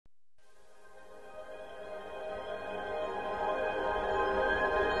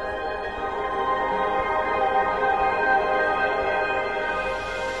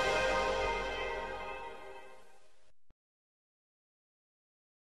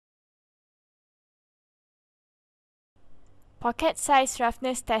Pocket size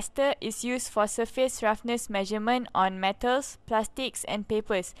roughness tester is used for surface roughness measurement on metals, plastics and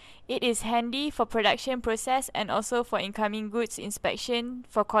papers. It is handy for production process and also for incoming goods inspection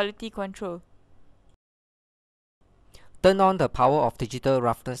for quality control. Turn on the power of digital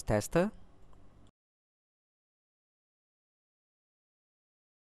roughness tester.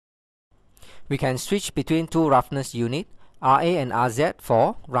 We can switch between two roughness units, RA and RZ,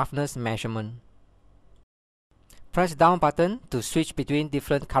 for roughness measurement. Press down button to switch between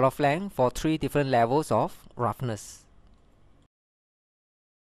different cutoff length for 3 different levels of roughness.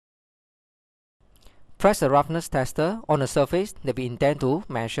 Press the roughness tester on the surface that we intend to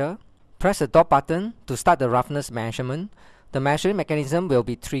measure. Press the dot button to start the roughness measurement. The measuring mechanism will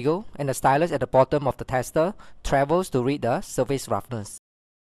be triggered and the stylus at the bottom of the tester travels to read the surface roughness.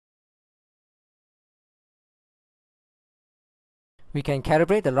 We can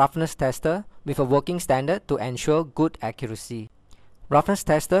calibrate the roughness tester with a working standard to ensure good accuracy. Roughness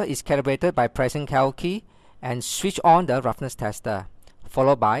tester is calibrated by pressing Cal key and switch on the roughness tester,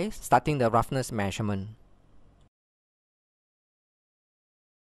 followed by starting the roughness measurement.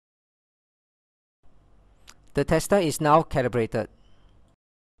 The tester is now calibrated.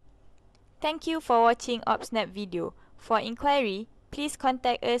 Thank you for watching Obsnap video. For inquiry, please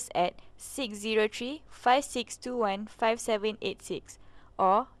contact us at 603-5621-5786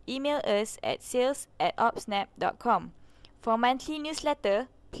 or email us at sales@obsnap.com. For monthly newsletter,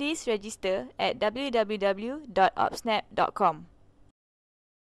 please register at www.obsnap.com.